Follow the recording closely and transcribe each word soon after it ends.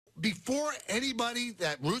before anybody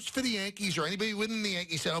that roots for the Yankees or anybody within the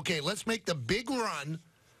Yankees said, okay, let's make the big run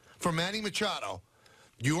for Manny Machado,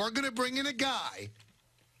 you are going to bring in a guy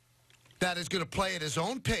that is going to play at his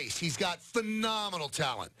own pace. He's got phenomenal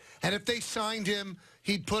talent. And if they signed him,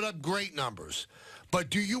 he'd put up great numbers.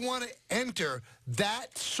 But do you want to enter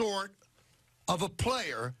that sort of a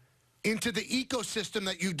player into the ecosystem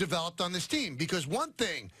that you developed on this team? Because one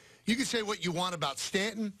thing, you can say what you want about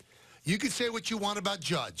Stanton. You can say what you want about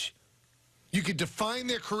Judge. You can define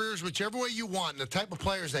their careers whichever way you want and the type of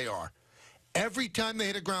players they are. Every time they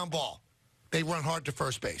hit a ground ball, they run hard to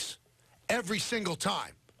first base. Every single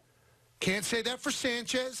time. Can't say that for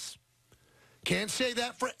Sanchez. Can't say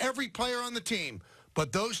that for every player on the team.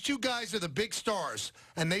 But those two guys are the big stars,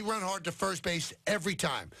 and they run hard to first base every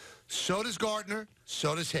time. So does Gardner.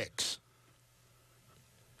 So does Hicks.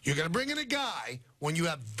 You're going to bring in a guy when you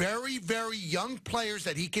have very, very young players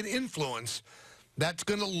that he can influence that's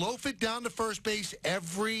going to loaf it down to first base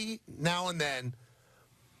every now and then,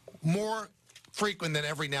 more frequent than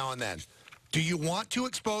every now and then. Do you want to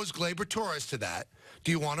expose Gleyber Torres to that?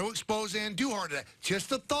 Do you want to expose Andujar to that?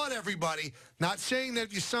 Just a thought, everybody. Not saying that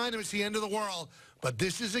if you sign him, it's the end of the world. But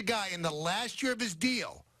this is a guy in the last year of his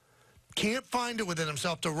deal, can't find it within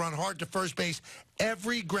himself to run hard to first base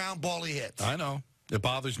every ground ball he hits. I know. It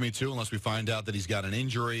bothers me, too, unless we find out that he's got an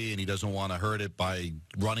injury and he doesn't want to hurt it by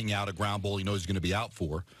running out a ground ball he knows he's going to be out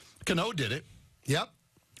for. Cano did it. Yep.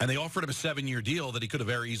 And they offered him a 7-year deal that he could have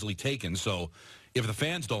very easily taken. So if the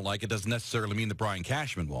fans don't like it, doesn't necessarily mean that Brian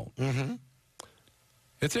Cashman won't. Mm-hmm.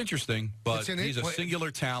 It's interesting, but he's a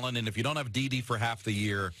singular talent, and if you don't have Didi for half the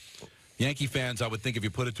year, Yankee fans, I would think if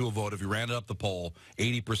you put it to a vote, if you ran it up the poll,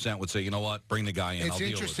 80% would say, you know what, bring the guy in. It's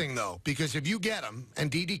interesting, though, because if you get him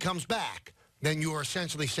and Didi comes back, then you are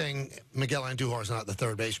essentially saying Miguel Andujar is not the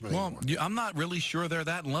third baseman anymore. I'm not really sure they're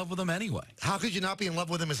that in love with him anyway. How could you not be in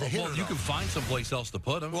love with him as a hitter? Well, you can find someplace else to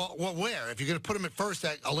put him. Well, where? If you're going to put him at first,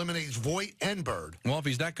 that eliminates Voit and Bird. Well, if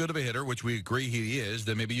he's that good of a hitter, which we agree he is,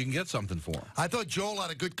 then maybe you can get something for him. I thought Joel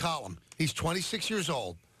had a good column. He's 26 years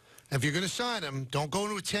old. If you're going to sign him, don't go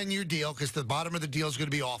into a 10-year deal because the bottom of the deal is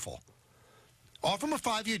going to be awful. Offer him a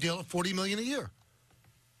 5-year deal at $40 million a year.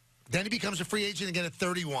 Then he becomes a free agent again at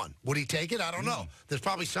 31. Would he take it? I don't know. There's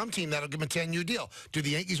probably some team that'll give him a 10-year deal. Do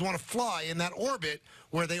the Yankees want to fly in that orbit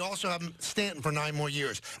where they also have Stanton for 9 more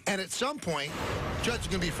years? And at some point, Judge is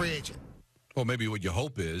going to be a free agent. Well, maybe what you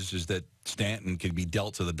hope is that Stanton can be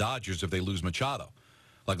dealt to the Dodgers if they lose Machado.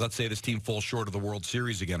 Like, let's say this team falls short of the World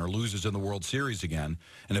Series again or loses in the World Series again,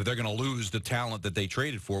 and if they're going to lose the talent that they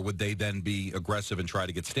traded for, would they then be aggressive and try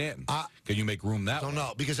to get Stanton? Can you make room that way? Don't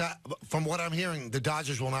know, because from what I'm hearing, the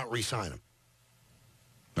Dodgers will not re-sign him.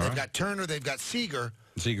 They've got Turner, they've got Seager.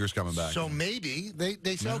 Seager's coming back. So maybe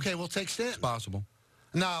they say, okay, we'll take Stanton. It's possible.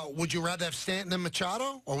 Now, would you rather have Stanton than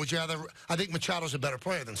Machado? Or would you rather... I think Machado's a better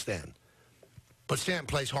player than Stanton. But Stanton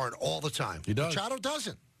plays hard all the time. He does. Machado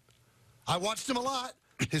doesn't. I watched him a lot.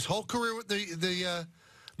 His whole career with the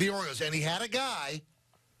Orioles, and he had a guy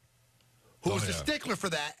who was a stickler for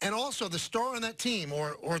that, and also the star on that team,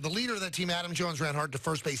 or the leader of that team, Adam Jones, ran hard to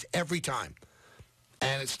first base every time.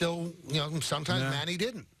 And it's still, sometimes Manny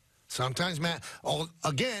didn't. Sometimes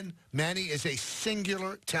again, Manny is a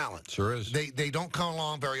singular talent. Sure is. They don't come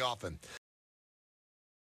along very often.